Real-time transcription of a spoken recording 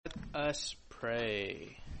us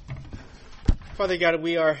pray. Father God,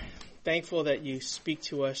 we are thankful that you speak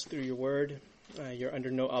to us through your word. You're under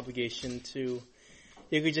no obligation to,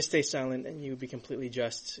 you could just stay silent and you would be completely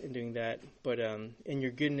just in doing that. But in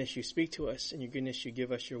your goodness, you speak to us. In your goodness, you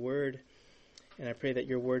give us your word. And I pray that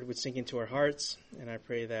your word would sink into our hearts. And I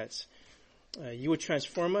pray that you would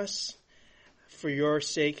transform us for your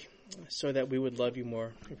sake so that we would love you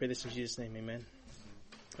more. I pray this in Jesus' name, amen.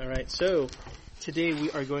 All right, so today we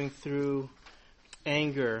are going through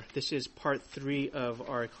anger. This is part 3 of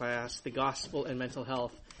our class, the gospel and mental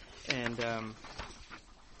health. And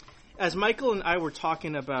as Michael and I were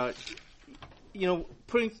talking about,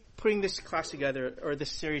 putting this class together or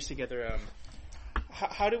this series together,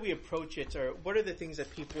 how do we approach it, or what are the things that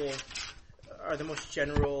people are the most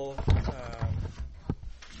general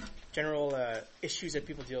issues that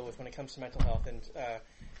people deal with when it comes to mental health? And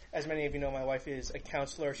as many of you know, my wife is a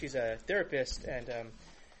counselor. She's a therapist, and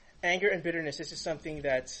anger and bitterness. This is something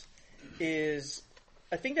that is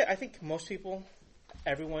I think most people,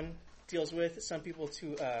 everyone deals with. Some people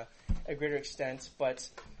to a greater extent. But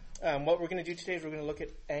what we're going to do today is we're going to look at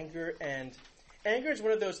anger. And anger is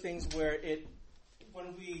one of those things where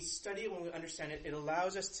when we study it, when we understand it, it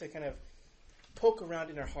allows us to kind of poke around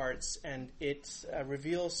in our hearts, and it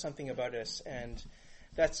reveals something about us. And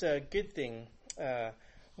that's a good thing.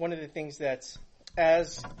 One of the things that,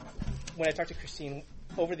 when I talk to Christine,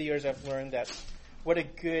 over the years I've learned that what a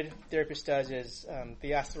good therapist does is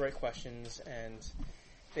they ask the right questions and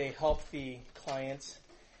they help the client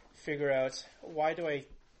figure out, why do I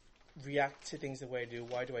react to things the way I do?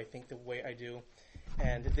 Why do I think the way I do?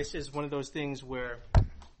 And this is one of those things where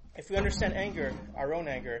if we understand anger, our own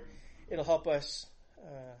anger, it'll help us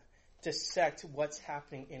dissect what's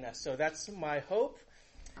happening in us. So that's my hope,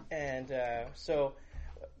 and so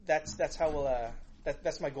that's how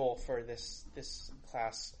that's my goal for this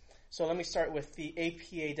class. So let me start with the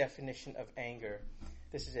APA definition of anger.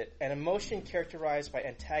 This is it: an emotion characterized by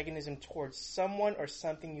antagonism towards someone or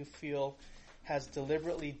something you feel has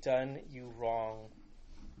deliberately done you wrong.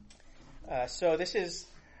 So this is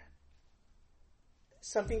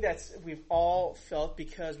something that we've all felt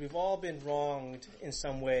because we've all been wronged in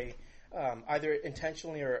some way, either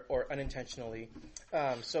intentionally or unintentionally.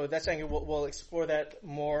 So that's anger. We'll explore that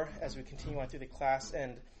more as we continue on through the class.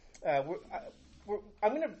 And I'm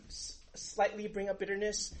going to slightly bring up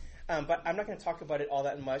bitterness, but I'm not going to talk about it all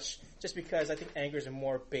that much, just because I think anger is a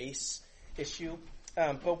more base issue.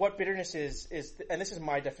 But what bitterness is, and this is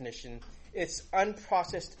my definition, it's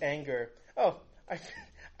unprocessed anger. Oh,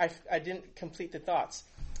 I didn't complete the thoughts.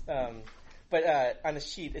 But on the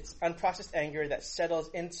sheet, it's unprocessed anger that settles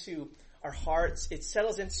into our hearts. It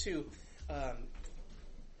settles into, I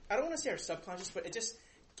don't want to say our subconscious, but it just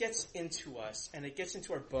gets into us, and it gets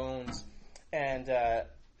into our bones. And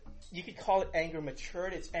you could call it anger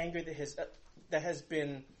matured. It's anger that has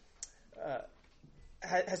been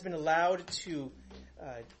allowed to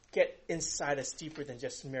get inside us deeper than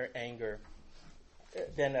just mere anger,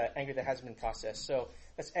 than anger that hasn't been processed. So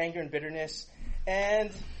that's anger and bitterness.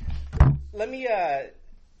 And let me,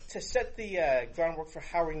 to set the groundwork for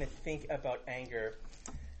how we're going to think about anger,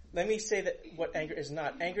 let me say that what anger is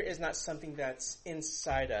not. Anger is not something that's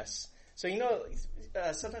inside us. So,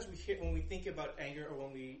 sometimes when we think about anger, or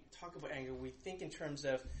when we talk about anger, we think in terms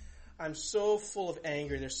of, I'm so full of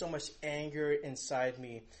anger, there's so much anger inside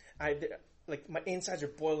me. My insides are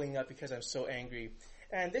boiling up because I'm so angry.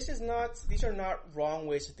 And these are not wrong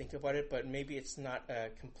ways to think about it, but maybe it's not a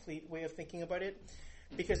complete way of thinking about it.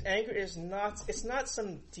 Because anger it's not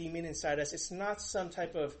some demon inside us. It's not some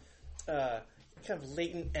type of kind of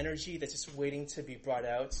latent energy that's just waiting to be brought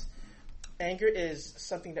out. Anger is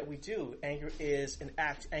something that we do. Anger is an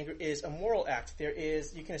act. Anger is a moral act.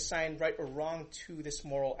 You can assign right or wrong to this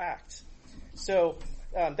moral act. So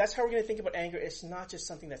that's how we're going to think about anger. It's not just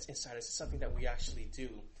something that's inside us. It's something that we actually do.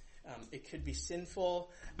 It could be sinful.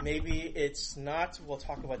 Maybe it's not. We'll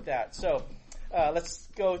talk about that. So let's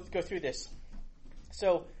go through this.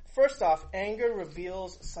 So first off, anger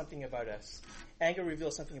reveals something about us. Anger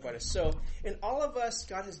reveals something about us. So in all of us,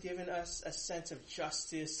 God has given us a sense of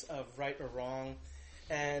justice, of right or wrong.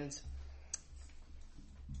 And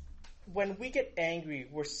when we get angry,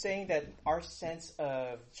 we're saying that our sense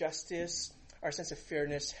of justice, our sense of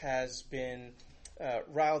fairness has been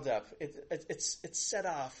riled up. It's set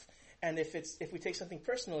off. And if we take something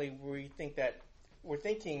personally, we think that we're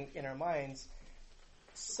thinking in our minds,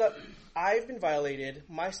 so I've been violated.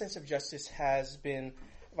 My sense of justice has been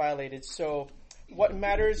violated. So what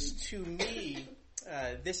matters to me,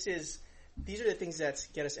 these are the things that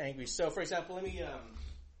get us angry. So, for example,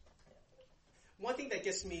 one thing that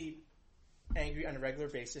gets me angry on a regular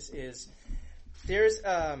basis is there's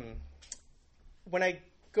when I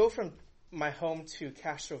go from my home to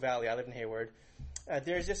Castro Valley, I live in Hayward,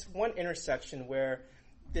 there's just one intersection where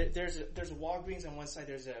there's a Walgreens on one side,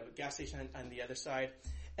 there's a gas station on the other side,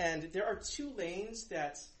 and there are two lanes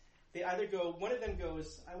that they either go, one of them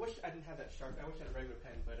goes, I wish I didn't have that sharp, I wish I had a regular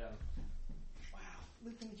pen, but wow,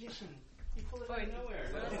 look, the magician, he pulled it out of nowhere.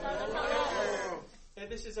 And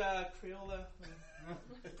this is Crayola.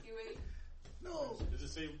 You ready? No. Does it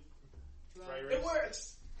say dry erase? It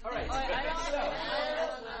works. All right.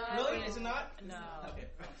 Really? Is it not? No. Okay.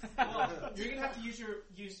 Well, you're gonna have to use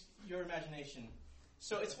your imagination.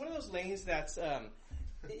 So it's one of those lanes that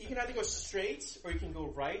you can either go straight or you can go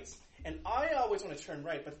right. And I always want to turn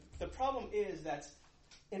right, but the problem is that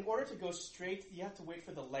in order to go straight, you have to wait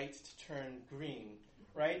for the light to turn green,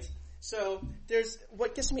 right? So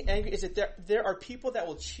what gets me angry is that there are people that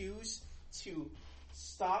will choose to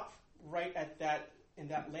stop right in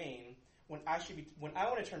that lane when I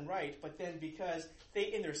want to turn right, but then because they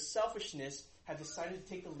in their selfishness have decided to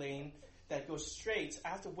take the lane that goes straight, I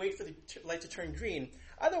have to wait for the light to turn green.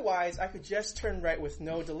 Otherwise, I could just turn right with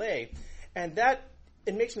no delay. And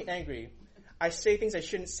it makes me angry. I say things I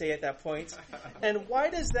shouldn't say at that point. And why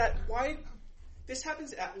this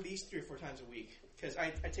happens at least 3 or 4 times a week, because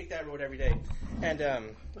I take that road every day.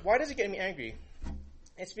 And why does it get me angry?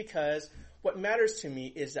 It's because what matters to me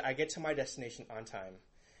is that I get to my destination on time.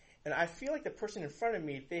 And I feel like the person in front of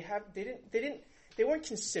me, they weren't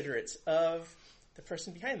considerate of the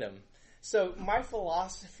person behind them. So my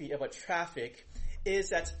philosophy about traffic is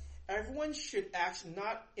that everyone should act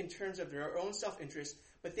not in terms of their own self-interest,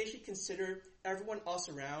 but they should consider everyone else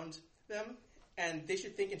around them, and they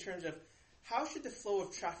should think in terms of how should the flow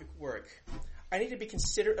of traffic work? I need to be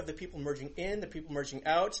considerate of the people merging in, the people merging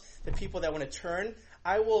out, the people that want to turn.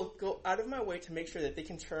 I will go out of my way to make sure that they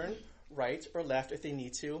can turn right or left if they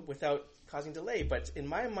need to without causing delay. But in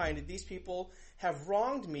my mind, these people have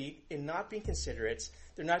wronged me in not being considerate.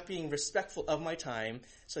 They're not being respectful of my time,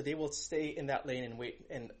 so they will stay in that lane and wait,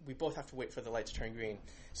 and we both have to wait for the light to turn green.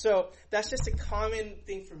 So that's just a common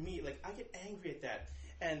thing for me. Like, I get angry at that.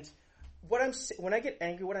 And when I get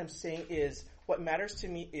angry, what I'm saying is what matters to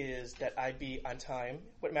me is that I be on time.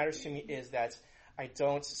 What matters to me is that I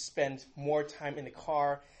don't spend more time in the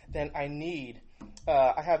car than I need.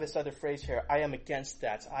 I have this other phrase here. I am against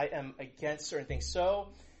that. I am against certain things. So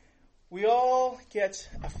we all get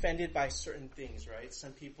offended by certain things, right?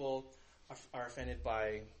 Some people are offended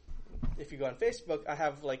by, if you go on Facebook, I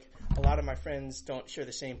have like a lot of my friends don't share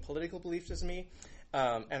the same political beliefs as me.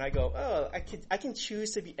 And I go, I can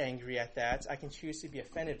choose to be angry at that. I can choose to be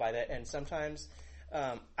offended by that. And sometimes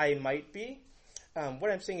I might be.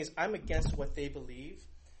 What I'm saying is I'm against what they believe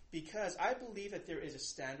because I believe that there is a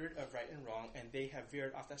standard of right and wrong, and they have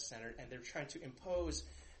veered off that standard, and they're trying to impose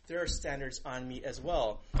their standards on me as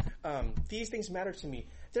well. These things matter to me.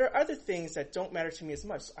 There are other things that don't matter to me as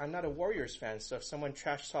much. I'm not a Warriors fan, so if someone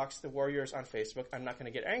trash talks the Warriors on Facebook, I'm not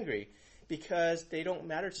going to get angry because they don't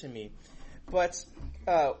matter to me. But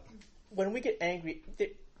when we get angry,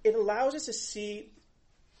 it allows us to see,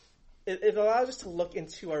 it allows us to look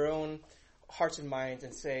into our own hearts and minds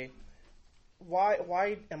and say,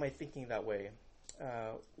 why am I thinking that way?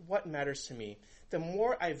 What matters to me? The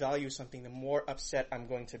more I value something, the more upset I'm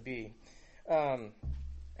going to be. And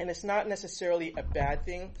it's not necessarily a bad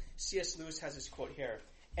thing. C.S. Lewis has this quote here.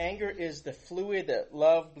 Anger is the fluid that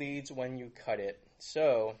love bleeds when you cut it.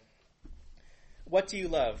 So, what do you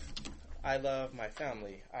love? I love my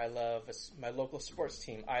family. I love my local sports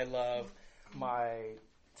team. I love my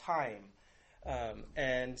time.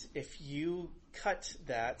 And if you cut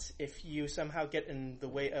that, if you somehow get in the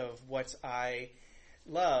way of what I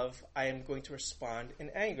love, I am going to respond in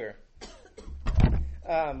anger.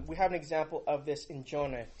 We have an example of this in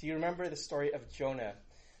Jonah. Do you remember the story of Jonah?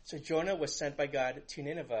 So Jonah was sent by God to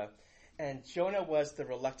Nineveh, and Jonah was the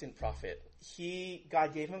reluctant prophet.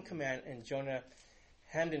 God gave him command, and Jonah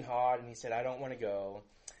hemmed and hawed, and he said, I don't want to go.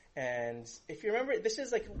 And if you remember, this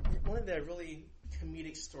is like one of the really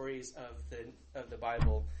comedic stories of the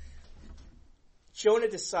Bible. Jonah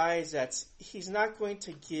decides that he's not going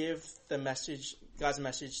to give God's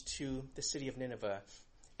message to the city of Nineveh.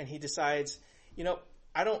 And he decides,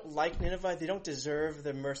 I don't like Nineveh. They don't deserve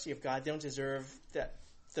the mercy of God. They don't deserve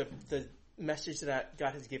the message that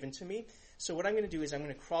God has given to me. So what I'm going to do is I'm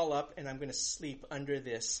going to crawl up and I'm going to sleep under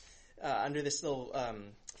this little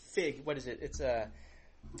fig. What is it? It's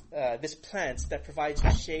this plant that provides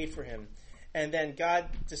shade for him. And then God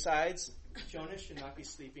decides Jonah should not be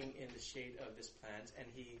sleeping in the shade of this plant, and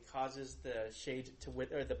he causes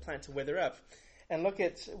the plant to wither up. And look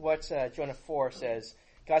at what Jonah 4 says.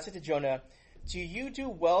 God said to Jonah, do you do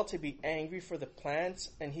well to be angry for the plants?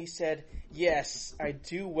 And he said, yes, I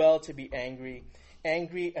do well to be angry,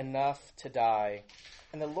 angry enough to die.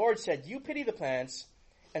 And the Lord said, you pity the plants,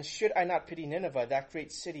 and should I not pity Nineveh, that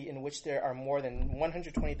great city in which there are more than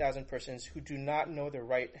 120,000 persons who do not know their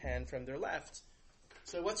right hand from their left?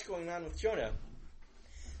 So what's going on with Jonah?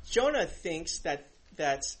 Jonah thinks that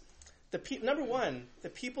number one, the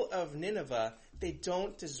people of Nineveh, they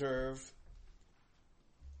don't deserve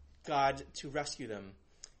God to rescue them,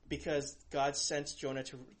 because God sent Jonah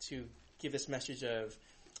to give this message of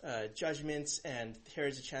judgment, and here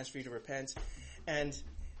is a chance for you to repent. And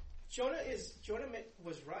Jonah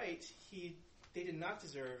was right. They did not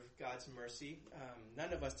deserve God's mercy.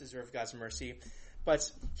 None of us deserve God's mercy,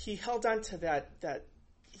 but he held on to that.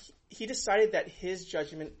 He decided that his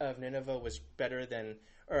judgment of Nineveh was better than,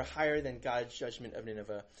 or higher than, God's judgment of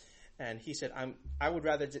Nineveh, and he said, "I would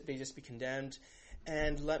rather they just be condemned,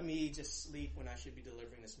 and let me just sleep when I should be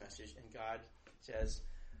delivering this message." And God says,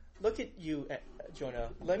 "Look at you, Jonah.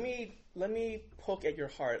 Let me poke at your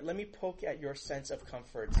heart. Let me poke at your sense of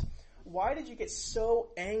comfort. Why did you get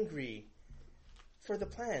so angry for the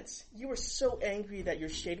plants? You were so angry that your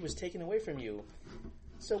shade was taken away from you."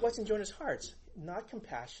 So what's in Jonah's heart? Not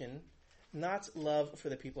compassion, not love for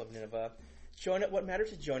the people of Nineveh. What mattered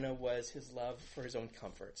to Jonah was his love for his own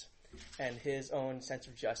comfort and his own sense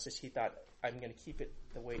of justice. He thought, I'm going to keep it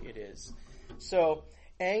the way it is. So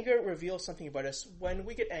anger reveals something about us. When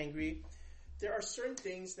we get angry, there are certain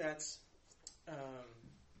things that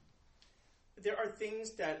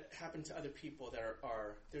happen to other people that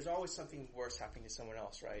are there's always something worse happening to someone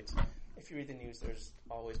else, right? If you read the news, there's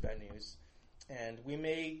always bad news. And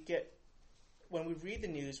when we read the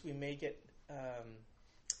news, we may get,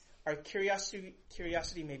 our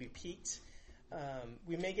curiosity may be piqued.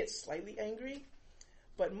 We may get slightly angry,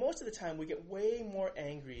 but most of the time we get way more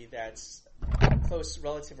angry that's a close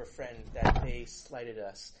relative or friend that they slighted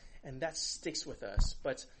us, and that sticks with us.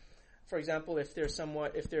 But for example, if there's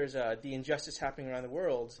the injustice happening around the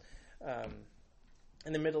world,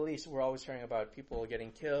 in the Middle East, we're always hearing about people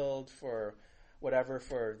getting killed for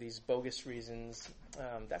these bogus reasons.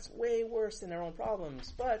 That's way worse than our own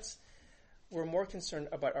problems, but we're more concerned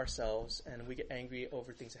about ourselves, and we get angry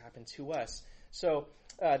over things that happen to us. So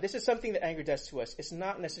this is something that anger does to us. It's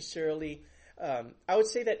not necessarily, I would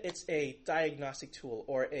say that it's a diagnostic tool,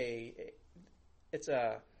 or I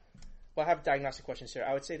have diagnostic questions here.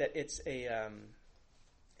 I would say that it's a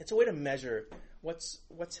way to measure what's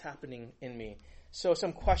happening in me. So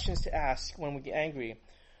some questions to ask when we get angry.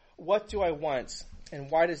 What do I want,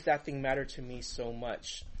 and why does that thing matter to me so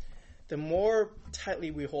much? The more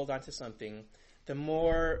tightly we hold on to something, the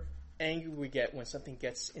more angry we get when something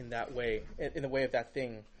gets in the way of that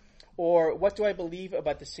thing. Or what do I believe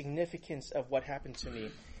about the significance of what happened to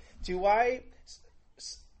me? If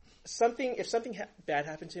something bad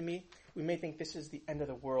happened to me, we may think this is the end of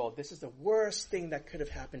the world. This is the worst thing that could have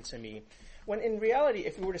happened to me. When in reality,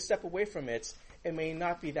 if we were to step away from it, it may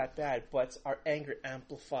not be that bad, but our anger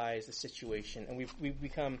amplifies the situation, and we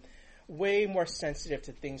become way more sensitive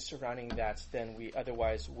to things surrounding that than we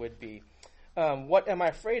otherwise would be. What am I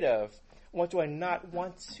afraid of? What do I not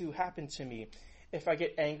want to happen to me? If I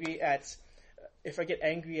get angry at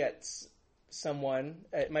someone,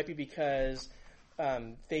 it might be because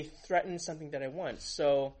they threaten something that I want.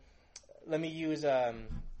 So let me use an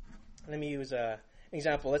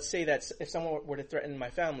example. Let's say that if someone were to threaten my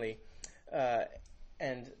family,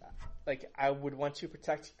 and I would want to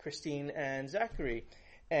protect Christine and Zachary,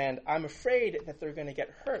 and I'm afraid that they're going to get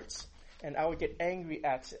hurt, and I would get angry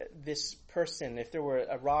at this person if there were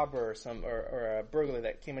a robber or a burglar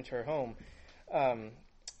that came into her home.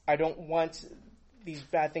 I don't want these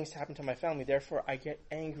bad things to happen to my family, therefore I get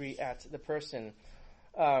angry at the person.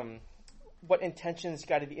 What intentions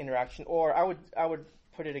guided the interaction? Or I would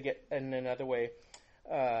put it in another way.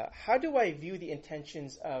 How do I view the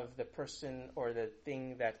intentions of the person or the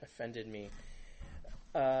thing that offended me?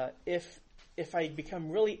 If I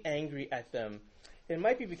become really angry at them, it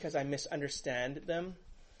might be because I misunderstand them.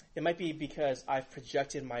 It might be because I've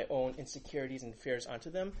projected my own insecurities and fears onto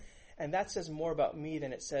them, and that says more about me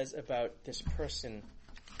than it says about this person.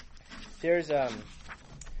 There's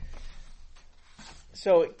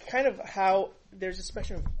so kind of how there's a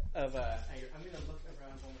spectrum of anger. I'm going to look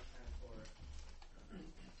around one more time for. I'm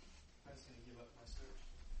just going to give up my search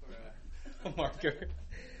for a marker.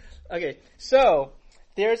 Okay, so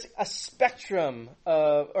there's a spectrum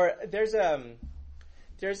of, or there's a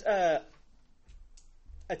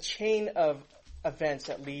chain of events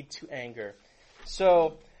that lead to anger.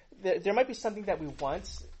 So there might be something that we want.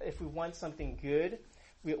 If we want something good,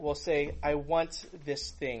 we'll say, I want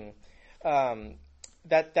this thing.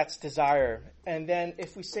 that's desire. And then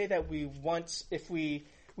if we say that we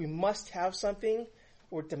must have something,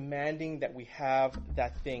 we're demanding that we have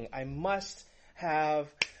that thing. I must have,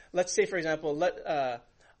 let's say for example,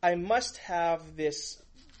 I must have this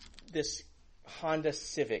Honda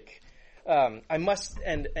Civic. I must,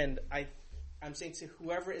 and I'm saying to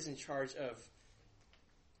whoever is in charge of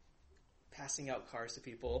passing out cars to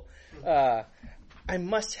people, I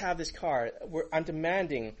must have this car. I'm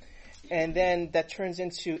demanding. And then that turns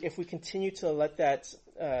into, if we continue to let that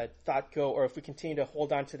thought go, or if we continue to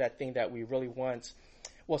hold on to that thing that we really want,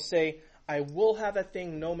 we'll say, I will have that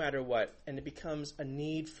thing no matter what. And it becomes a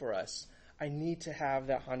need for us. I need to have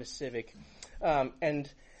that Honda Civic. And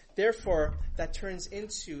therefore, that turns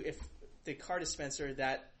into, if the car dispenser,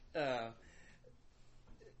 that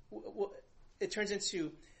it turns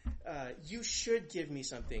into, you should give me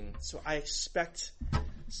something. So I expect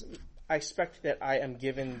that I am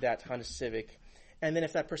given that Honda Civic. And then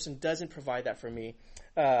if that person doesn't provide that for me,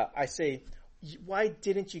 I say, why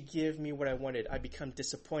didn't you give me what I wanted? I become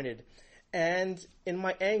disappointed. And in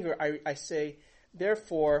my anger, I say,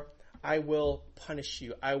 therefore, I will punish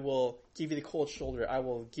you. I will give you the cold shoulder. I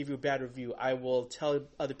will give you a bad review. I will tell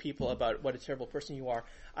other people about what a terrible person you are.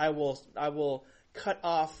 I will cut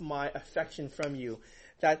off my affection from you.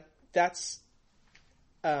 That's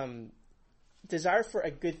desire for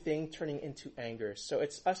a good thing turning into anger. So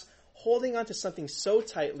it's us holding on to something so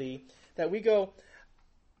tightly that we go,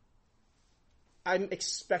 I'm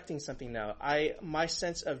expecting something now. My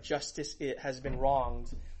sense of justice has been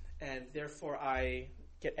wronged, and therefore I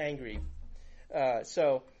get angry. I'll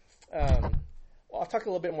talk a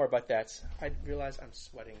little bit more about that. I realize I'm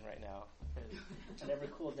sweating right now. And I never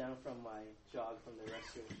cooled down from my jog from the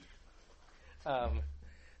restroom.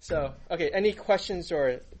 Okay, any questions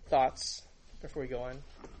or thoughts before we go on?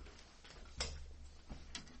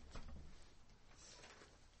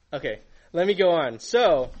 Okay, let me go on.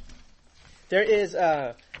 So, there is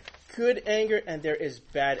good anger and there is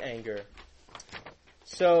bad anger.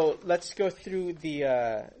 So, let's go through these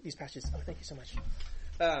passages. Oh, thank you so much.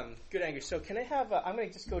 Good anger. So, can I have, I'm going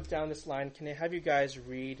to just go down this line. Can I have you guys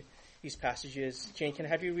read these passages? Jane, can I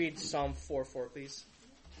have you read Psalm 4:4, please?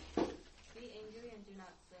 Be angry and do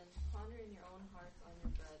not sin. Ponder in your own hearts on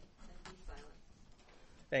your bed and be silent.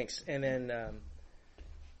 Thanks. And then,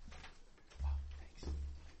 thanks.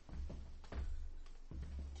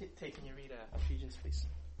 Tay, can you read Ephesians, please?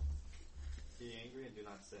 Be angry and do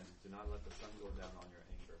not sin. Do not let the sun go down on your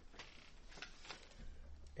anger.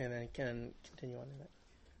 And then can continue on in that.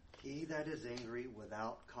 He that is angry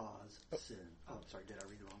without cause sin. Oh, sorry, did I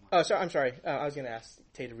read the wrong one? Oh, sorry. I'm sorry. I was going to ask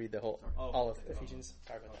Tay to read the whole, all of Ephesians.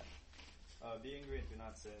 Sorry about that. Be angry and do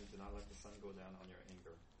not sin. Do not let the sun go down on your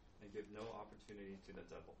anger, and give no opportunity to the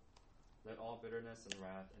devil. Let all bitterness and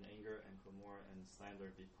wrath and anger and clamor and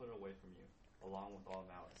slander be put away from you, along with all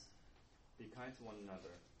malice. Be kind to one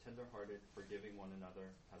another, tender-hearted, forgiving one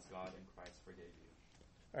another, as God in Christ forgave you.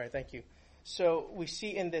 All right, thank you. So we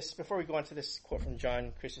see in this, before we go on to this quote from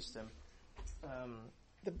John Chrysostom,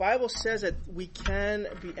 the Bible says that we can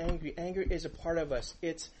be angry. Anger is a part of us.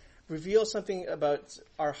 It reveals something about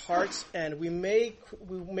our hearts, and we may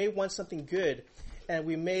want something good, and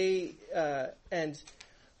we may and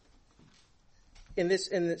in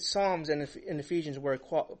the Psalms and in Ephesians, where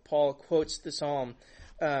Paul quotes the Psalm,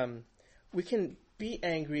 we can be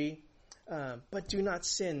angry, but do not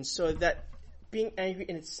sin. So that being angry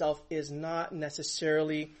in itself is not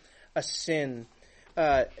necessarily a sin.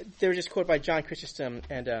 There was just a quote by John Chrysostom,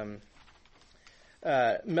 and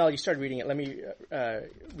Mel, you started reading it. Let me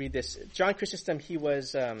read this. John Chrysostom, he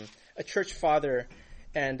was a church father,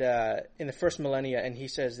 and in the first millennia, and he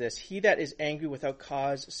says this: "He that is angry without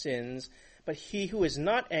cause sins, but he who is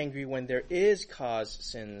not angry when there is cause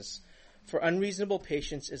sins. For unreasonable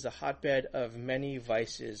patience is a hotbed of many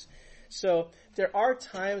vices." So there are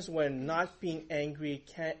times when not being angry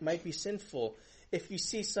might be sinful. If you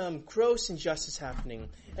see some gross injustice happening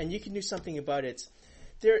and you can do something about it,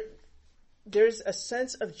 there's a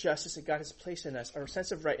sense of justice that God has placed in us, or a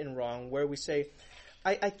sense of right and wrong, where we say,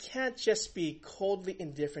 I can't just be coldly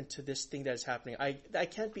indifferent to this thing that is happening. I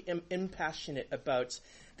can't be impassionate about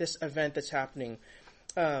this event that's happening.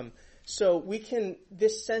 So we can,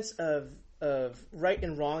 this sense of right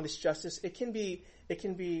and wrong, this justice, it can be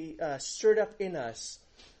stirred up in us.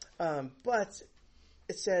 But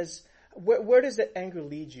it says, where does that anger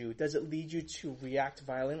lead you? Does it lead you to react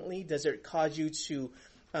violently? Does it cause you to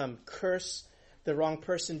curse the wrong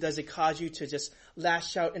person? Does it cause you to just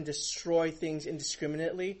lash out and destroy things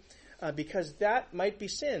indiscriminately? Because that might be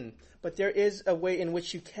sin. But there is a way in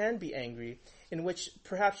which you can be angry, in which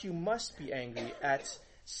perhaps you must be angry at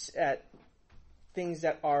things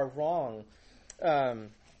that are wrong.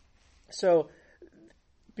 So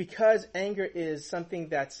because anger is something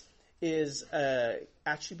that is an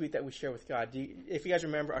attribute that we share with God. If you guys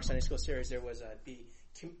remember our Sunday school series, there was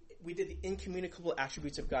we did the incommunicable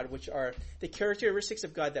attributes of God, which are the characteristics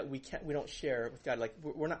of God that we don't share with God. Like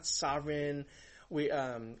we're not sovereign,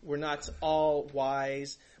 we're not all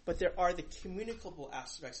wise, but there are the communicable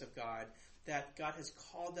aspects of God that God has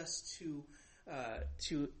called us to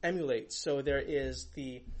emulate. So there is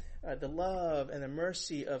the love and the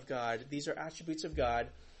mercy of God. These are attributes of God.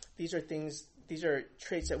 These are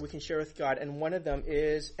traits that we can share with God, and one of them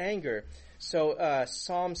is anger. So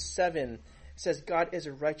Psalm 7 says, God is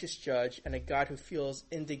a righteous judge and a God who feels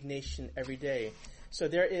indignation every day. So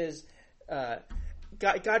there is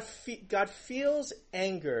God feels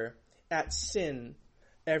anger at sin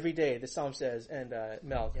every day, the Psalm says. And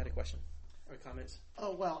Mel, you had a question or comments?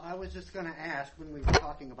 Oh, well, I was just going to ask, when we were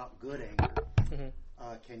talking about good anger,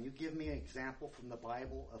 can you give me an example from the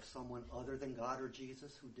Bible of someone other than God or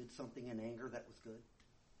Jesus who did something in anger that was good?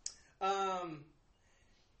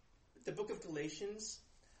 The book of Galatians,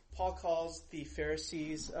 Paul calls the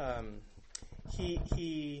Pharisees,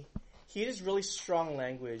 he uses really strong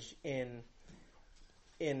language he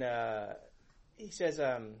says,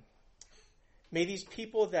 may these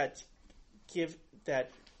people that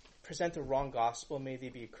present the wrong gospel, may they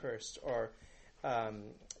be accursed, or may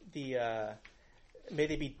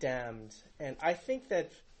they be damned. And I think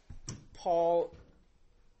that Paul,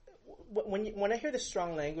 when I hear the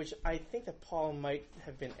strong language, I think that Paul might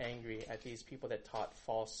have been angry at these people that taught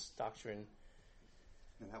false doctrine.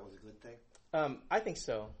 And that was a good thing? I think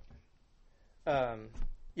so.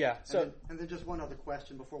 Yeah. So, and then just one other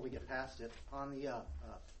question before we get past it. On the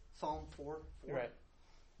Psalm 4. Right.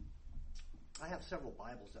 I have several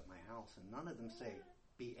Bibles at my house, and none of them say,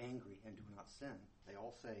 be angry and do not sin. They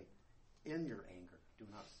all say, in your anger, do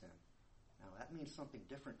not sin. Now, that means something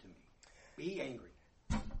different to me. Be angry.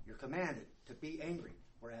 You're commanded to be angry.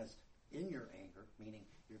 Whereas in your anger, meaning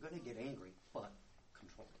you're going to get angry, but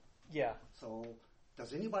control it. Yeah. So,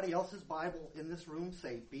 does anybody else's Bible in this room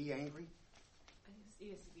say, be angry? I think it's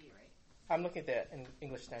ESV, right? I'm looking at that in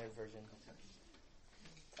English Standard Version.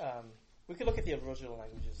 We could look at the original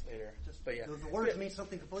languages later. But yeah. The words mean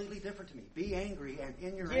something completely different to me. Be angry and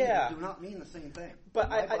in your anger do not mean the same thing. But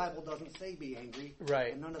my Bible doesn't say be angry.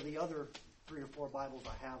 Right. And none of the other 3 or 4 Bibles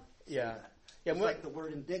I have say Yeah. that. Yeah, It's like the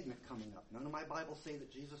word indignant coming up. None of my Bibles say that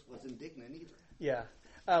Jesus was indignant either. Yeah.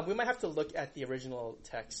 We might have to look at the original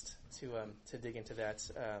text to dig into that.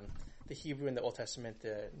 The Hebrew in the Old Testament,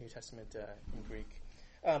 the New Testament in Greek.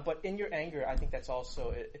 But in your anger, I think that's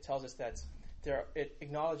also, it tells us that it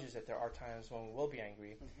acknowledges that there are times when we will be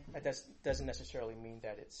angry. Mm-hmm. That doesn't necessarily mean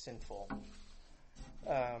that it's sinful.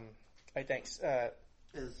 Thanks.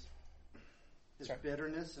 Is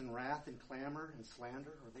bitterness and wrath and clamor and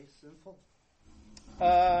slander, are they sinful?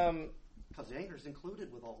 Because anger is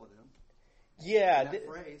included with all of them. Yeah. That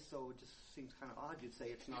phrase, so it just seems kind of odd you'd say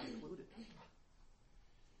it's not included.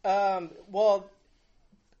 Well,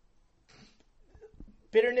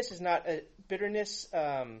 bitterness is not bitterness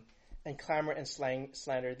and clamor and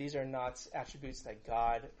slander. These are not attributes that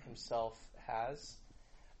God Himself has.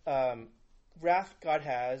 Wrath God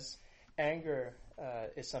has. Anger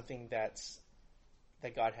is something that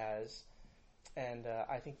God has, and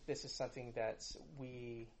I think this is something that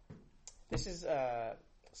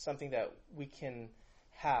something that we can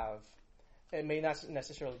have. It may not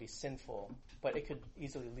necessarily be sinful, but it could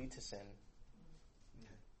easily lead to sin.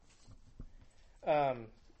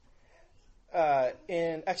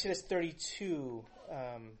 In Exodus 32,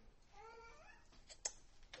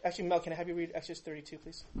 actually, Mel, can I have you read Exodus 32,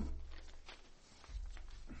 please?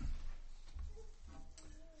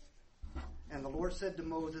 And the Lord said to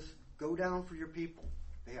Moses, go down for your people.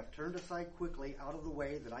 They have turned aside quickly out of the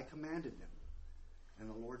way that I commanded them. And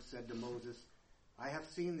the Lord said to Moses, I have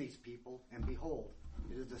seen these people, and behold,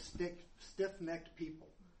 it is a stiff-necked people.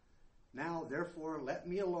 Now, therefore, let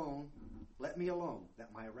me alone, that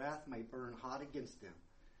my wrath may burn hot against them,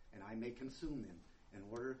 and I may consume them, in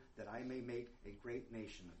order that I may make a great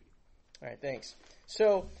nation of you. All right, thanks.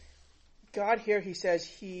 So, God here, He says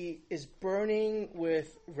He is burning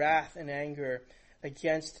with wrath and anger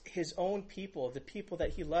against His own people, the people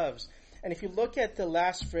that He loves. And if you look at the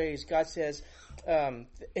last phrase, God says,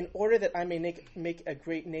 in order that I may make a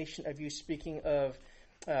great nation of you, speaking of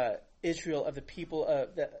Israel, of the people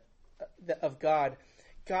of God.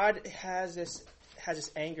 God has this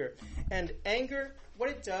anger. And anger, what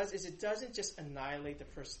it does is it doesn't just annihilate the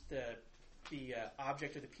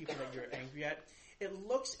object or the people that you're angry at. It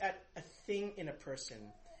looks at a thing in a person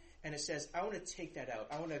and it says, I want to take that out.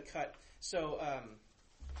 I want to cut. So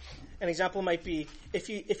an example might be if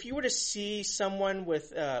you were to see someone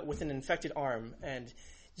with an infected arm, and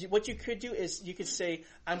what you could do is you could say,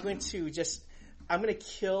 I'm going to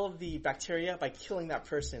kill the bacteria by killing that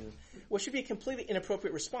person, which would be a completely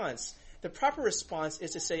inappropriate response. The proper response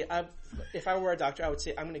is to say, if I were a doctor, I would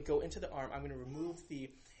say, I'm going to go into the arm, I'm going to remove the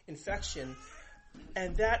infection.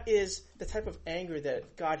 And that is the type of anger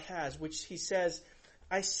that God has, which he says,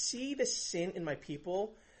 I see the sin in my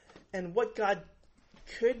people, and what God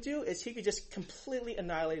could do is he could just completely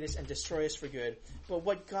annihilate us and destroy us for good. But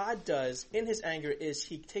what God does in his anger is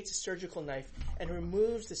he takes a surgical knife and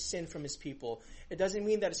removes the sin from his people. It doesn't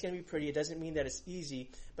mean that it's going to be pretty. It doesn't mean that it's easy.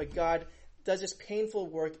 But God does this painful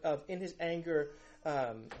work of, in his anger,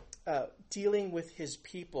 dealing with his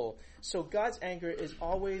people. So God's anger is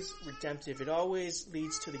always redemptive. It always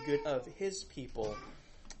leads to the good of his people.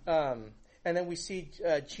 And then we see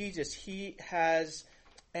Jesus. He has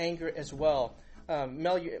anger as well.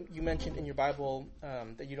 Mel, you mentioned in your Bible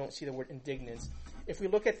that you don't see the word indignant. If we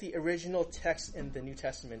look at the original text in the New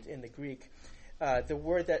Testament, in the Greek, the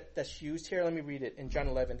word that's used here, let me read it in John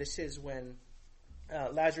 11. This is when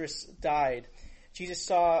Lazarus died. Jesus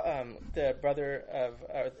saw the brother of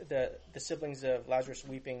the siblings of Lazarus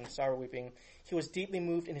weeping, sorrow weeping. He was deeply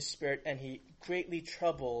moved in his spirit, and he greatly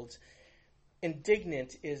troubled.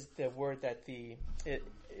 Indignant is the word that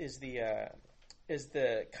is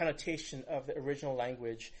the connotation of the original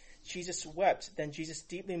language. Jesus wept. Then Jesus,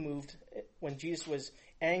 deeply moved, when Jesus was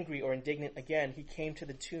angry or indignant again, he came to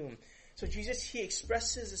the tomb. So Jesus, he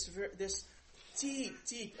expresses this deep,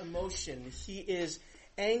 deep emotion. He is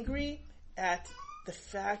angry at the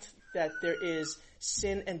fact that there is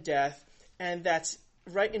sin and death, and that's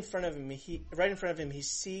right in front of him. He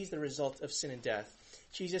sees the result of sin and death.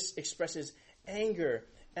 Jesus expresses anger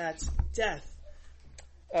at death.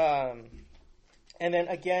 And then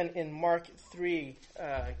again in Mark 3,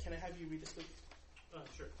 can I have you read this, please?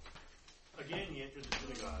 Sure. Again, he entered the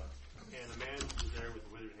synagogue, and a man was there with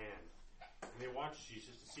a withered hand. And they watched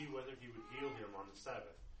Jesus to see whether he would heal him on the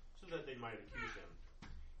Sabbath, so that they might accuse him.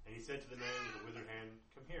 And he said to the man with the withered hand,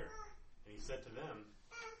 Come here. And he said to them,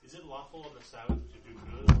 Is it lawful on the Sabbath to do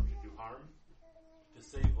good or to do harm, to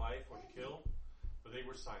save life or to kill? But they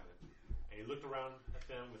were silent. And he looked around at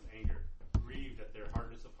them with anger, grieved at their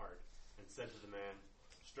hardness of heart, and said to the man,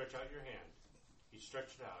 Stretch out your hand. He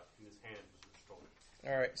stretched it out, and his hand was restored.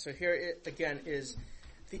 All right, so here it again is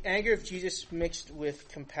the anger of Jesus mixed with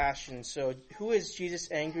compassion. So who is Jesus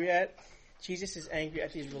angry at? Jesus is angry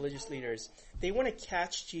at these religious leaders. They want to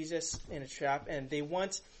catch Jesus in a trap, and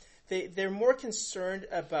they're more concerned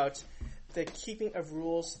about the keeping of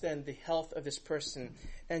rules than the health of this person.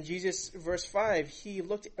 And Jesus, verse 5, he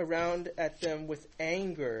looked around at them with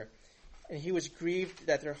anger, and he was grieved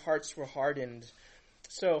that their hearts were hardened.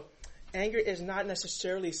 So anger is not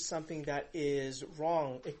necessarily something that is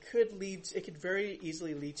wrong. It could very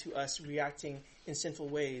easily lead to us reacting in sinful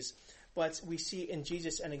ways. But we see in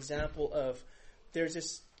Jesus an example of there's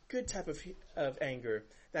this good type of anger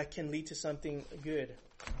that can lead to something good.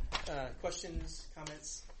 Questions,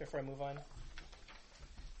 comments before I move on?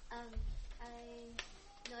 I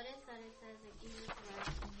noticed that it says that Jesus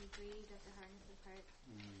wept and he grieved at the hardness of heart.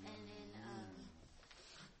 And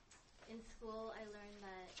in school, I learned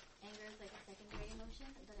that anger is like a secondary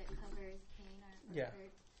emotion, that it covers pain or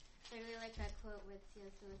hurt. So I really like that quote with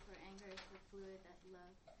C.S. Lewis, where anger is the fluid that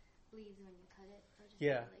love bleeds when you cut it. So I just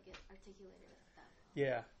really like it articulated that well.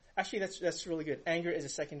 Yeah. Actually, that's really good. Anger is a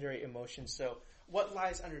secondary emotion. So what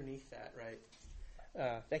lies underneath that,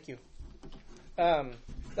 right? Thank you.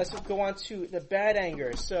 Let's go on to the bad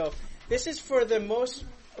anger. So this is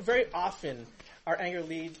very often our anger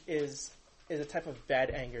lead is a type of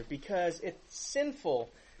bad anger because it's sinful.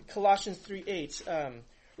 Colossians 3:8.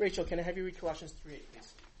 Rachel, can I have you read Colossians 3:8,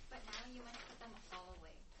 please? But now you must put them all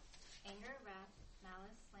away. Anger, wrath,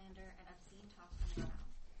 malice, slander, and obscene talk from your mouth.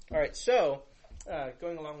 All right, so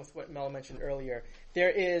going along with what Mel mentioned earlier, there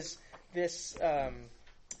is this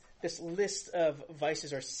list of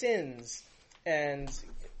vices or sins, and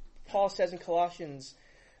Paul says in Colossians,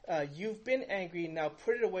 you've been angry, now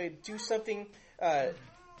put it away, do something.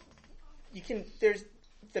 There's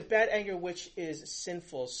the bad anger which is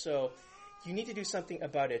sinful, so you need to do something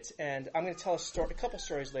about it. And I'm going to tell a couple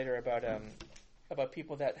stories later about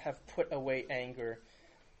people that have put away anger.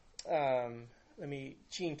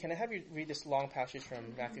 Gene, can I have you read this long passage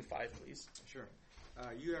from Matthew 5, please? Sure.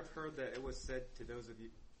 You have heard that it was said to those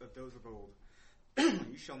of old,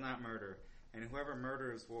 You shall not murder, and whoever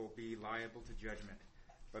murders will be liable to judgment.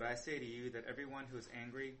 But I say to you that everyone who is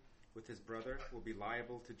angry with his brother will be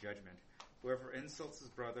liable to judgment. Whoever insults his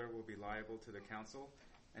brother will be liable to the council,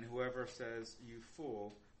 and whoever says, "You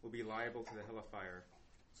fool," will be liable to the hell of fire.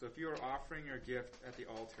 So if you are offering your gift at the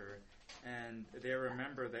altar, and there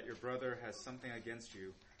remember that your brother has something against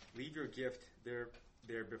you, leave your gift there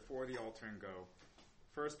before the altar and go.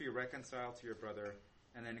 First be reconciled to your brother,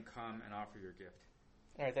 and then come and offer your gift.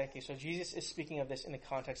 All right, thank you. So Jesus is speaking of this in the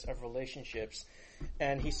context of relationships.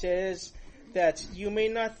 And he says that you may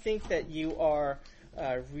not think that you are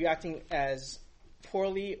reacting as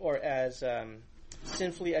poorly or as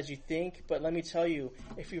sinfully as you think, but let me tell you,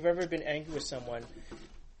 if you've ever been angry with someone,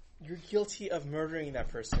 you're guilty of murdering that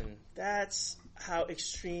person. That's how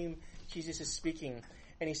extreme Jesus is speaking.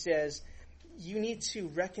 And he says, you need to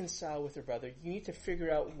reconcile with your brother. You need to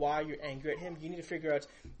figure out why you're angry at him. You need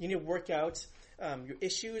to work out your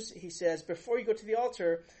issues. He says, before you go to the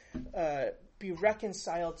altar, be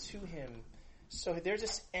reconciled to him. So there's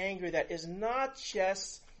this anger that is not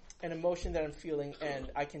just an emotion that I'm feeling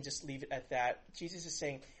and I can just leave it at that. Jesus is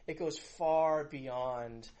saying it goes far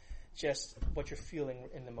beyond just what you're feeling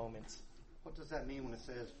in the moment. What does that mean when it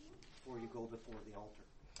says before you go before the altar?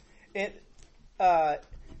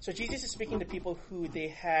 So Jesus is speaking to people who they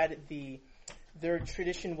had their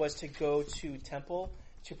tradition was to go to temple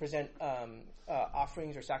to present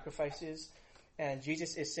offerings or sacrifices, and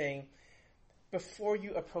Jesus is saying, before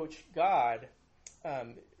you approach God,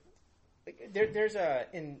 there's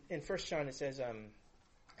in 1 John it says,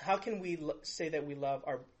 how can we say that we love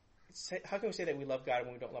God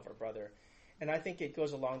when we don't love our brother? And I think it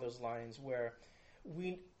goes along those lines where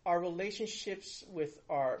our relationships with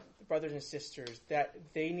our brothers and sisters, that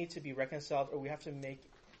they need to be reconciled, or we have to make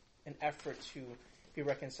an effort to be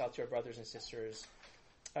reconciled to our brothers and sisters.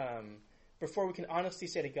 Before we can honestly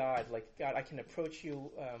say to God, like, God, I can approach you,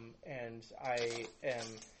 and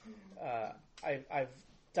I've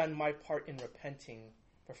done my part in repenting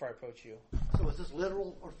before I approach you. So is this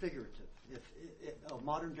literal or figurative? If a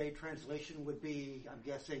modern day translation would be, I'm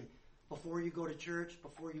guessing, before you go to church,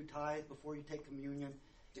 before you tithe, before you take communion,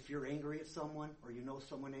 if you're angry at someone or you know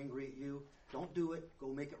someone angry at you, don't do it. Go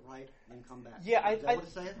make it right, and then come back. Yeah, is that what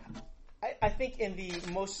it's saying? I think in the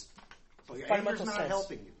most so your fundamental anger's not sense,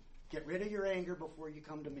 helping you. Get rid of your anger before you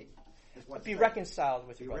come to me. Is what be reconciled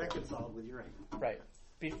with your brother. Be reconciled with your anger. Right.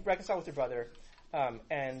 Be reconciled with your brother,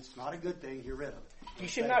 and it's not a good thing. Get rid of it. You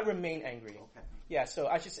should not remain angry. Okay. Yeah. So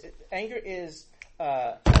anger is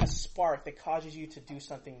a spark that causes you to do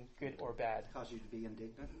something good or bad. Cause you to be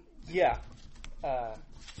indignant. Yeah.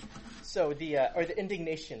 So the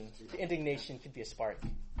indignation. The indignation could be a spark.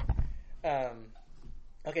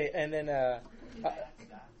 Okay, and then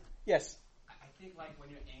yes. I think like when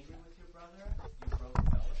you're angry with your brother, you broke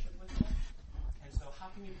fellowship with him, and so how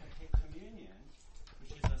can you partake communion,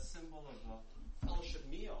 which is a symbol of a fellowship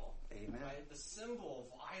meal? Amen. Right? The symbol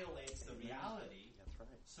violates the reality. That's right.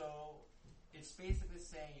 So it's basically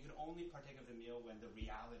saying you can only partake of the meal when the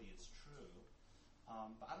reality is true.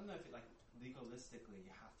 But I don't know if legalistically you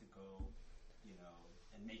have to go,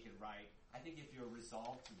 and make it right. I think if you're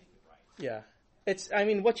resolved to make it right. Yeah.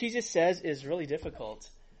 What Jesus says is really difficult.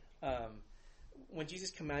 When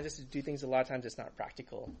Jesus commands us to do things, a lot of times it's not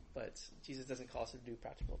practical, but Jesus doesn't call us to do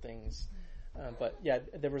practical things. But yeah,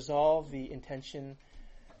 the resolve, the intention,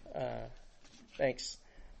 thanks.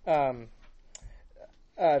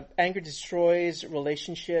 Anger destroys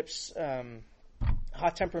relationships.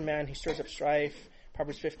 Hot-tempered man, he stirs up strife.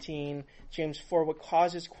 Proverbs 15, James 4, what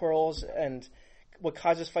causes quarrels and what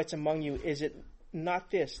causes fights among you, is it not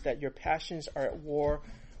this, that your passions are at war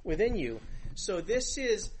within you? So this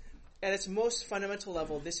is, at its most fundamental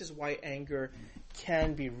level, this is why anger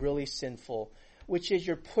can be really sinful, which is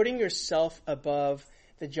you're putting yourself above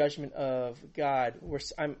the judgment of God.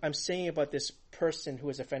 I'm saying about this person who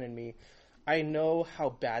has offended me, I know how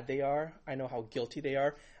bad they are. I know how guilty they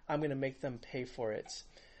are. I'm going to make them pay for it.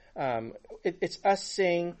 It's us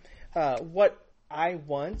saying what I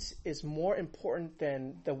want is more important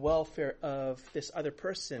than the welfare of this other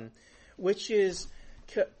person, which is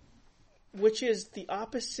the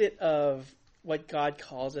opposite of what God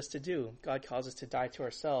calls us to do. God calls us to die to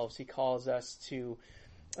ourselves. He calls us to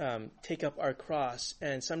take up our cross.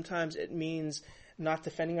 And sometimes it means not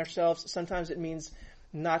defending ourselves. Sometimes it means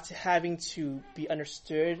not having to be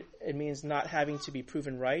understood. It means not having to be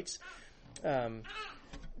proven right.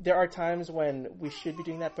 There are times when we should be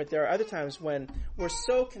doing that, but there are other times when we're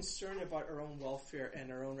so concerned about our own welfare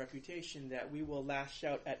and our own reputation that we will lash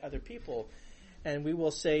out at other people. And we will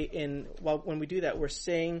say when we do that, we're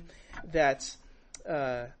saying that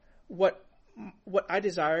what I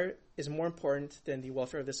desire is more important than the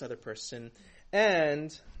welfare of this other person,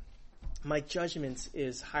 and my judgment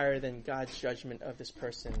is higher than God's judgment of this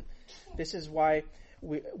person. This is why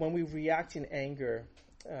when we react in anger,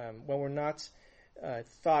 when we're not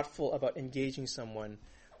thoughtful about engaging someone,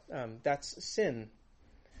 that's sin.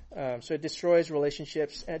 So it destroys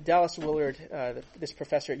relationships. Dallas Willard, this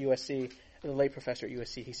professor at USC, the late professor at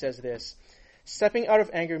USC, he says this: stepping out of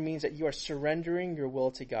anger means that you are surrendering your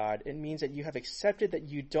will to God. It means that you have accepted that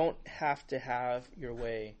you don't have to have your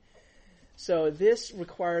way. So this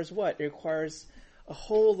requires what? It requires a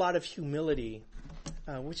whole lot of humility,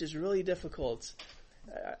 which is really difficult.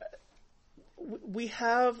 We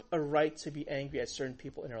have a right to be angry at certain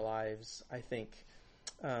people in our lives, I think.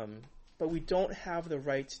 But we don't have the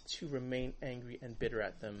right to remain angry and bitter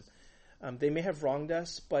at them. They may have wronged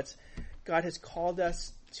us, but God has called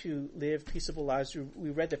us to live peaceable lives.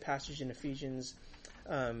 We read the passage in Ephesians.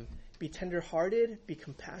 Be tender-hearted, be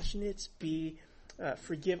compassionate,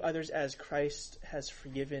 forgive others as Christ has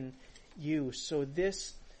forgiven you. So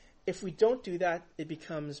if we don't do that, it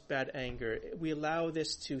becomes bad anger. We allow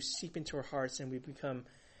this to seep into our hearts, and we become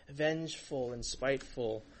vengeful and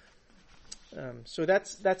spiteful. So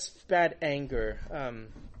that's bad anger.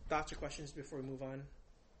 Thoughts or questions before we move on?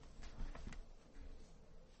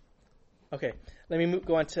 Okay, let me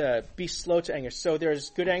go on to be slow to anger. So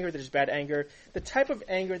there's good anger, there's bad anger. The type of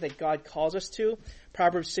anger that God calls us to,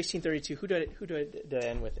 Proverbs 16:32. Who did I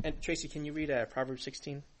end with? And Tracy, can you read Proverbs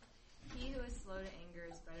 16? He who is slow to anger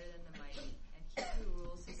is better than the mighty, and he who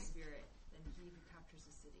rules his spirit than he who captures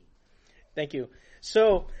a city. Thank you.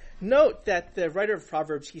 So note that the writer of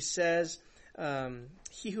Proverbs, he says,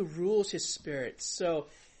 he who rules his spirit. So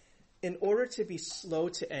in order to be slow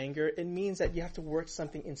to anger, it means that you have to work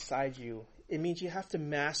something inside you. It means you have to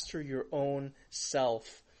master your own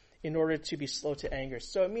self in order to be slow to anger.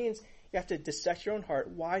 So it means you have to dissect your own heart.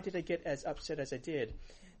 Why did I get as upset as I did?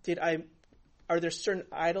 Are there certain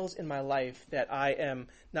idols in my life that I am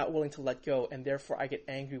not willing to let go, and therefore I get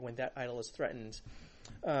angry when that idol is threatened?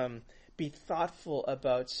 Be thoughtful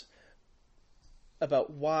about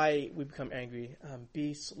why we become angry.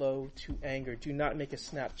 Be slow to anger. Do not make a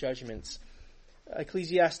snap judgment.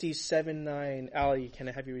 Ecclesiastes 7:9. Ali, can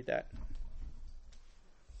I have you read that?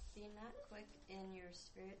 Be not quick in your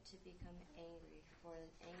spirit to become angry, for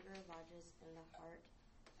anger lodges in the heart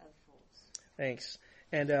of fools. Thanks.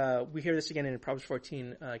 And we hear this again in Proverbs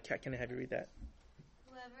 14. Kat, can I have you read that?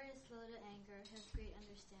 Whoever is slow to anger has great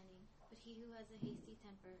understanding, but he who has a hasty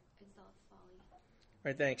temper exalts folly. All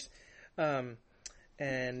right, thanks.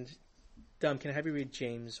 And Dom, can I have you read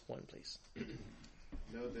James 1, please?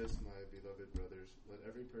 Know this, my beloved brothers. Let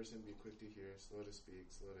every person be quick to hear, slow to speak,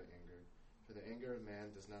 slow to anger. For the anger of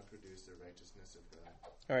man does not produce the righteousness of God.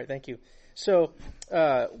 All right, thank you. So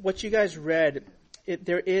what you guys read,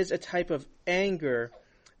 there is a type of anger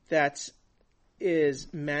that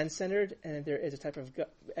is man-centered, and there is a type of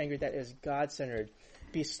anger that is God-centered.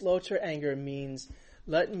 Be slow to anger means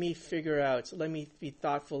let me figure out, let me be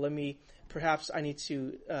thoughtful, perhaps I need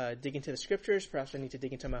to dig into the scriptures, perhaps I need to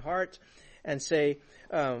dig into my heart and say,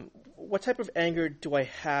 what type of anger do I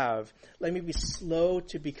have? Let me be slow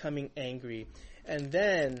to becoming angry. And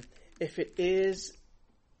then, if it is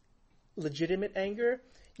legitimate anger,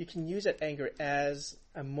 you can use that anger as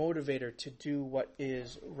a motivator to do what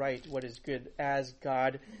is right, what is good, as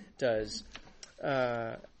God does.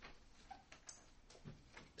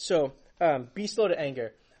 So, be slow to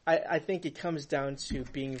anger. I think it comes down to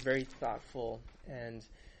being very thoughtful and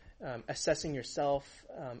assessing yourself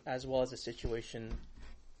as well as the situation.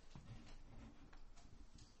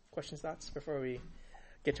 Questions, thoughts before we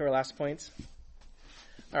get to our last points?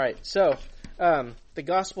 All right, so the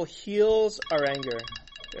gospel heals our anger.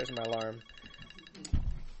 There's my alarm.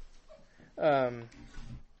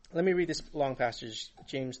 Let me read this long passage,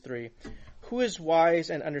 James 3. Who is wise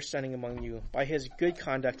and understanding among you? By his good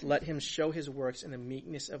conduct, let him show his works in the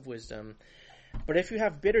meekness of wisdom. But if you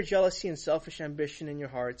have bitter jealousy and selfish ambition in your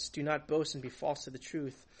hearts, do not boast and be false to the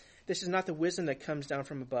truth. This is not the wisdom that comes down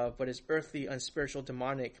from above, but is earthly, unspiritual,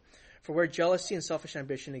 demonic. For where jealousy and selfish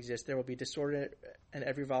ambition exist, there will be disorder and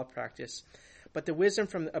every vile practice. But the wisdom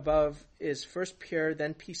from above is first pure,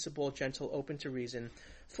 then peaceable, gentle, open to reason,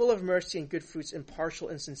 full of mercy and good fruits, impartial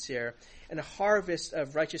and sincere. And a harvest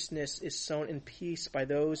of righteousness is sown in peace by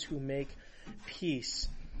those who make peace.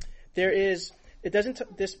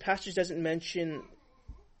 This passage doesn't mention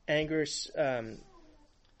anger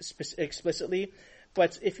explicitly,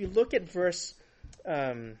 but if you look at verse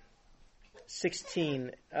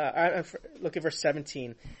 16, look at verse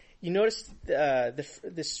 17, you notice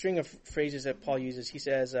the string of phrases that Paul uses. He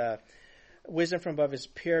says, wisdom from above is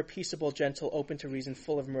pure, peaceable, gentle, open to reason,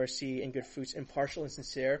 full of mercy and good fruits, impartial and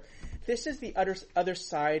sincere. This is the other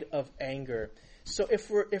side of anger. So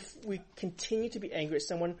if we continue to be angry at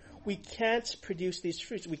someone, we can't produce these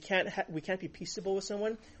fruits. We can't be peaceable with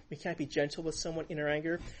someone. We can't be gentle with someone in our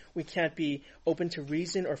anger. We can't be open to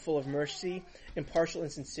reason or full of mercy, impartial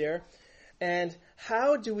and sincere. And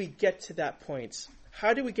how do we get to that point?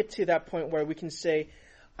 How do we get to that point where we can say,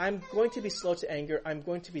 I'm going to be slow to anger, I'm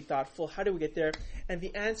going to be thoughtful? How do we get there? And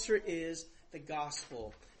the answer is the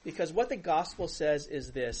gospel. Because what the gospel says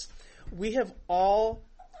is this. We have all,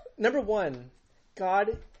 number one,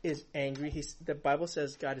 God is angry. The Bible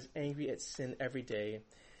says God is angry at sin every day.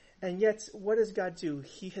 And yet, what does God do?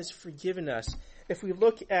 He has forgiven us. If we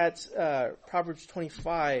look at Proverbs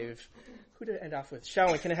 25, who did I end off with?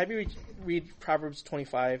 Shawan, can I have you read Proverbs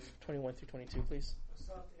 25, 21 through 22, please?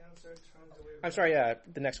 I'm sorry,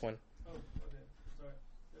 the next one. Oh, okay. Sorry.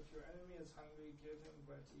 If your enemy is hungry, give him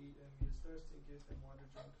bread to eat, and he is thirsty, give him water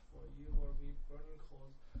to drink, for you will reap burning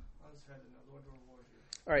coals on his head, and the Lord will reward you.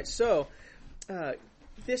 All right, so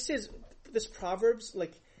this Proverbs,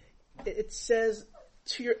 like, it says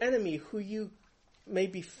to your enemy who you may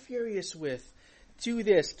be furious with, do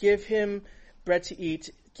this, give him bread to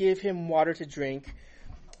eat, give him water to drink.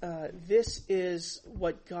 This is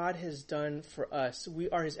what God has done for us. We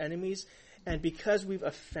are his enemies, and because we've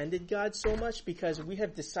offended God so much, because we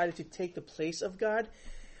have decided to take the place of God,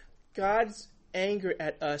 God's anger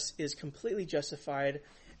at us is completely justified,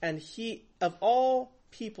 and he, of all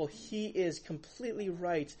people, he is completely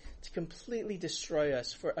right to completely destroy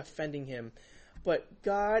us for offending him. But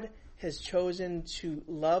God has chosen to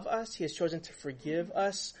love us, he has chosen to forgive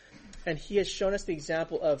us, and he has shown us the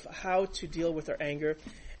example of how to deal with our anger.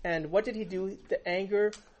 And what did he do? The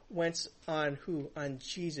anger went on who? On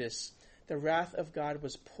Jesus. The wrath of God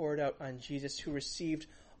was poured out on Jesus, who received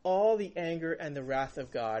all the anger and the wrath of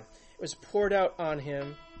God. It was poured out on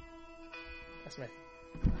him. That's my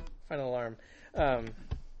final alarm.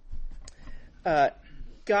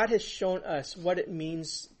 God has shown us what it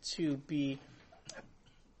means to be.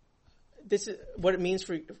 This is what it means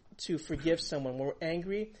to forgive someone. When we're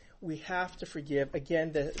angry, we have to forgive.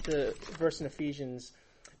 Again, the verse in Ephesians,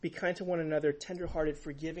 be kind to one another, tenderhearted,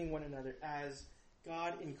 forgiving one another, as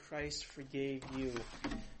God in Christ forgave you.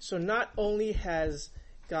 So not only has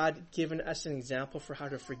God given us an example for how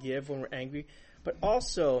to forgive when we're angry, but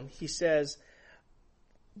also he says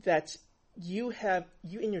that you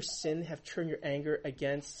in your sin have turned your anger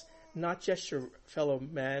against not just your fellow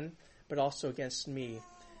man, but also against me.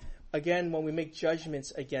 Again, when we make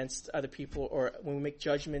judgments against other people, or when we make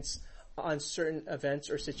judgments on certain events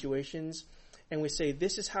or situations, and we say,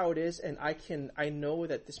 this is how it is, and I know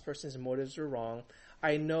that this person's motives are wrong.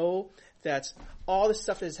 I know that all the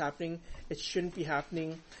stuff that is happening, it shouldn't be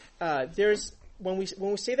happening. When we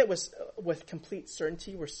say that with complete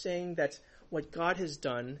certainty, we're saying that what God has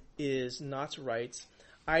done is not right.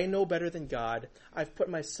 I know better than God. I've put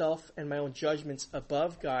myself and my own judgments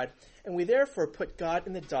above God, and we therefore put God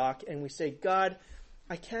in the dock, and we say, God,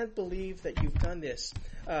 I can't believe that you've done this.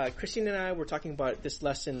 Christine and I were talking about this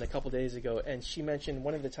lesson a couple days ago, and she mentioned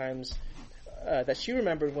one of the times that she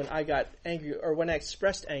remembered when I got angry, or when I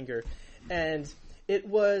expressed anger, and it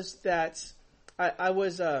was that I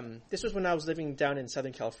was. This was when I was living down in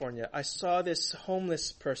Southern California. I saw this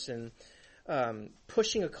homeless person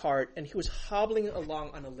pushing a cart, and he was hobbling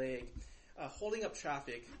along on a leg, holding up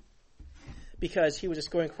traffic, because he was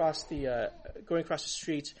just going across the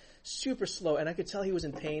street super slow, and I could tell he was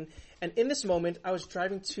in pain. And in this moment, I was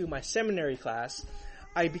driving to my seminary class.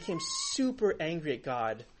 I became super angry at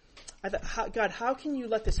God. I thought, God, how can you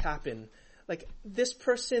let this happen? Like, this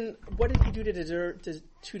person, what did he do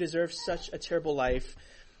to deserve such a terrible life?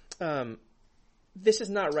 This is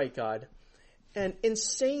not right, God. And in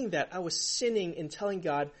saying that, I was sinning in telling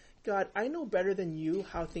God, I know better than you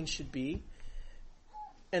how things should be,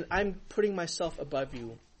 and I'm putting myself above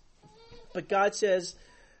you. But God says,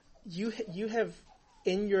 you have,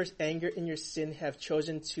 in your anger, in your sin, have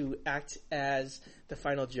chosen to act as the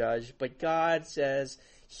final judge. But God says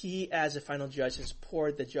he, as a final judge, has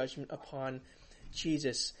poured the judgment upon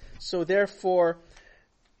Jesus. So therefore,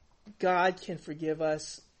 God can forgive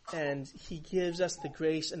us, and he gives us the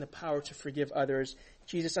grace and the power to forgive others.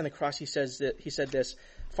 Jesus on the cross, he said this,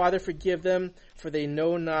 Father, forgive them, for they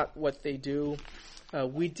know not what they do.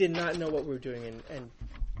 We did not know what we were doing, and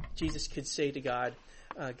Jesus could say to God,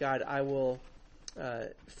 God, I will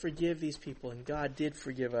forgive these people, and God did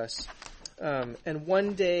forgive us. And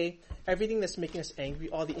one day, everything that's making us angry,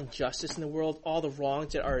 all the injustice in the world, all the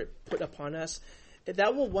wrongs that are put upon us,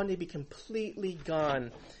 that will one day be completely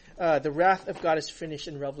gone. The wrath of God is finished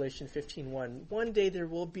in Revelation 15:1. One day there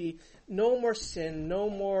will be no more sin, no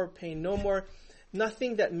more pain,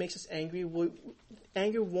 nothing that makes us angry.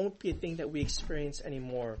 Anger won't be a thing that we experience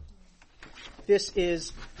anymore. this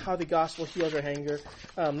is how the gospel heals our anger.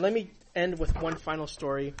 Let me end with one final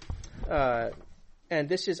story. And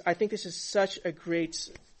I think this is such a great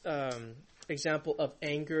example of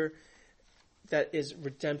anger that is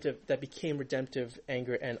redemptive, that became redemptive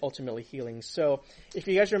anger and ultimately healing. So if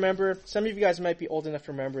you guys remember, some of you guys might be old enough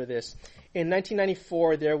to remember this. In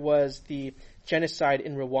 1994, there was the genocide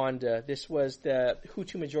in Rwanda. This was the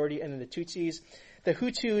Hutu majority and then the Tutsis. The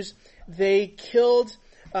Hutus, they killed,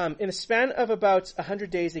 in a span of about 100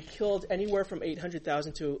 days, they killed anywhere from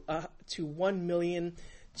 800,000 to 1 million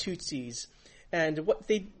Tutsis. And what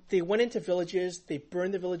they went into villages, they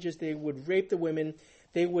burned the villages, they would rape the women,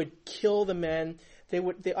 they would kill the men,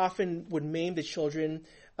 they often would maim the children.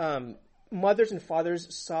 Mothers and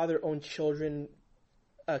fathers saw their own children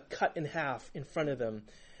cut in half in front of them,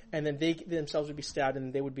 and then they themselves would be stabbed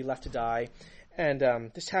and they would be left to die. And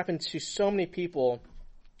this happened to so many people.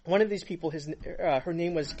 One of these people, her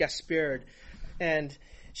name was Gaspard, and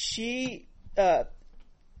she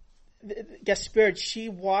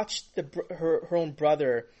watched her own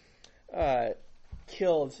brother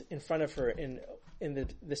killed in front of her in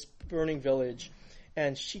this burning village,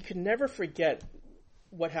 and she could never forget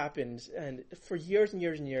what happened. And for years and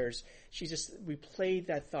years and years, she just replayed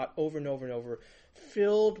that thought over and over and over,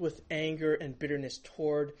 filled with anger and bitterness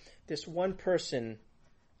toward this one person.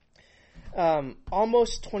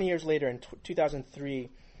 Almost 20 years later, in 2003,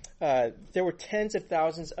 there were tens of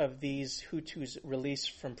thousands of these Hutus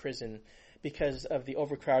released from prison because of the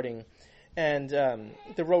overcrowding. And the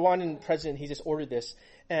Rwandan president, he just ordered this.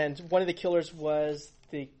 And one of the killers was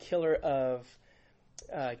the killer of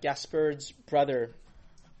Gaspard's brother.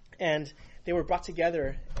 And they were brought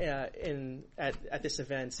together at this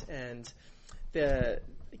event. And the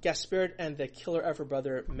Gaspard and the killer of her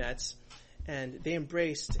brother met. And they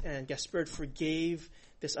embraced, and Gaspard forgave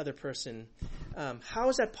this other person. How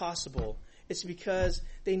is that possible? It's because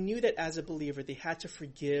they knew that as a believer, they had to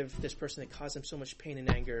forgive this person that caused them so much pain and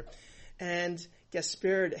anger. And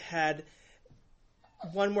Gaspard had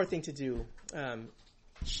one more thing to do.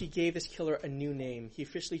 She gave this killer a new name. He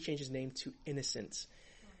officially changed his name to Innocent.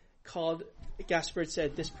 Gaspard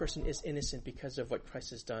said, this person is innocent because of what Christ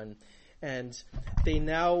has done. And they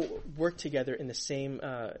now work together in the same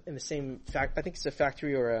I think it's a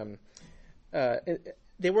factory, or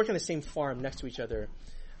they work on the same farm next to each other.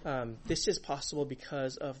 This is possible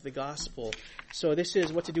because of the gospel. So this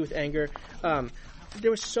is what to do with anger.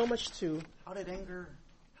 There was so much to. How did anger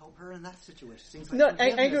help her in that situation? Seems like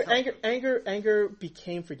anger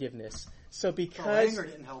became forgiveness. So because anger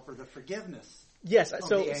didn't help her, the forgiveness. Yes.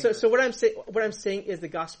 So what I'm saying is the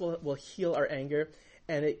gospel will heal our anger.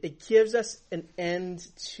 And it gives us an end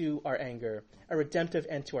to our anger, a redemptive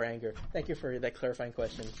end to our anger. Thank you for that clarifying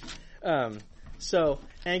question. So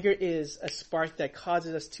anger is a spark that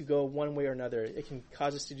causes us to go one way or another. It can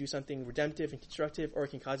cause us to do something redemptive and constructive, or it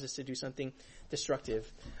can cause us to do something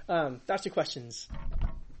destructive. That's your questions.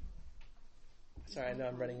 Sorry, I know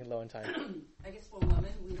I'm running low on time. I guess for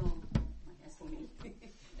women, we don't, I guess for me,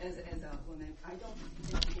 as a woman, I don't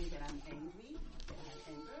think that I'm angry, that I have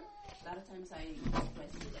anger. A lot of times I express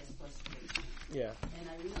it as frustration. Yeah. And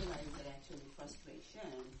I realize that actually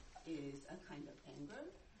frustration is a kind of anger.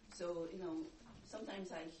 So,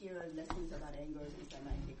 sometimes I hear lessons about anger and I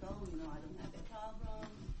might think, I don't have that problem.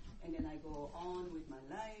 And then I go on with my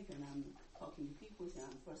life and I'm talking to people saying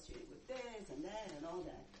I'm frustrated with this and that and all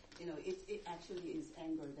that. It actually is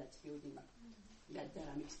anger that's building up, that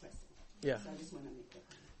I'm expressing. Yeah. So I just want to make that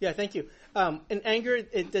point. Yeah, thank you. In anger,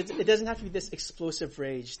 it doesn't have to be this explosive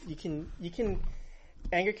rage.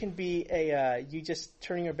 Anger can be you just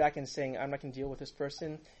turning your back and saying, I'm not going to deal with this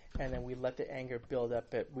person, and then we let the anger build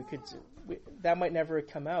up. But that might never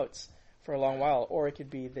come out for a long while, or it could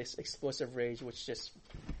be this explosive rage which just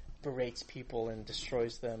berates people and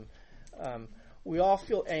destroys them. We all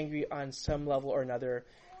feel angry on some level or another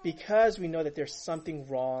because we know that there's something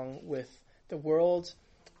wrong with the world.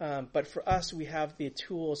 But for us, we have the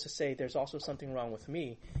tools to say there's also something wrong with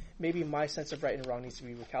me. Maybe my sense of right and wrong needs to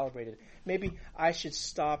be recalibrated. Maybe I should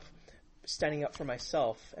stop standing up for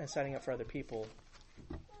myself and standing up for other people.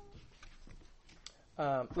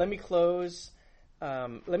 Let me close.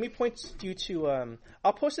 Let me point you to.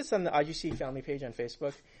 I'll post this on the IGC family page on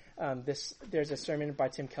Facebook. There's a sermon by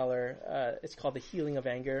Tim Keller. It's called "The Healing of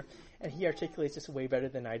Anger," and he articulates this way better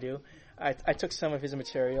than I do. I took some of his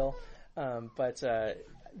material, but.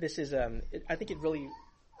 This is, I think it really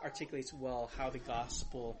articulates well how the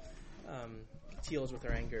gospel deals with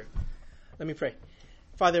our anger. Let me pray.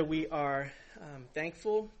 Father, we are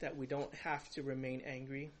thankful that we don't have to remain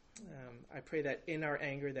angry. I pray that in our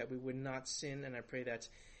anger that we would not sin, and I pray that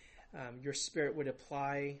your Spirit would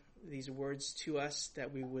apply these words to us,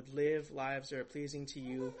 that we would live lives that are pleasing to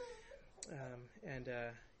you.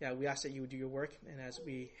 We ask that you would do your work. And as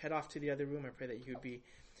we head off to the other room, I pray that you would be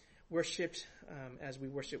worshipped as we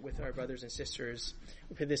worship with our brothers and sisters.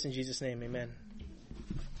 We pray this in Jesus' name. Amen.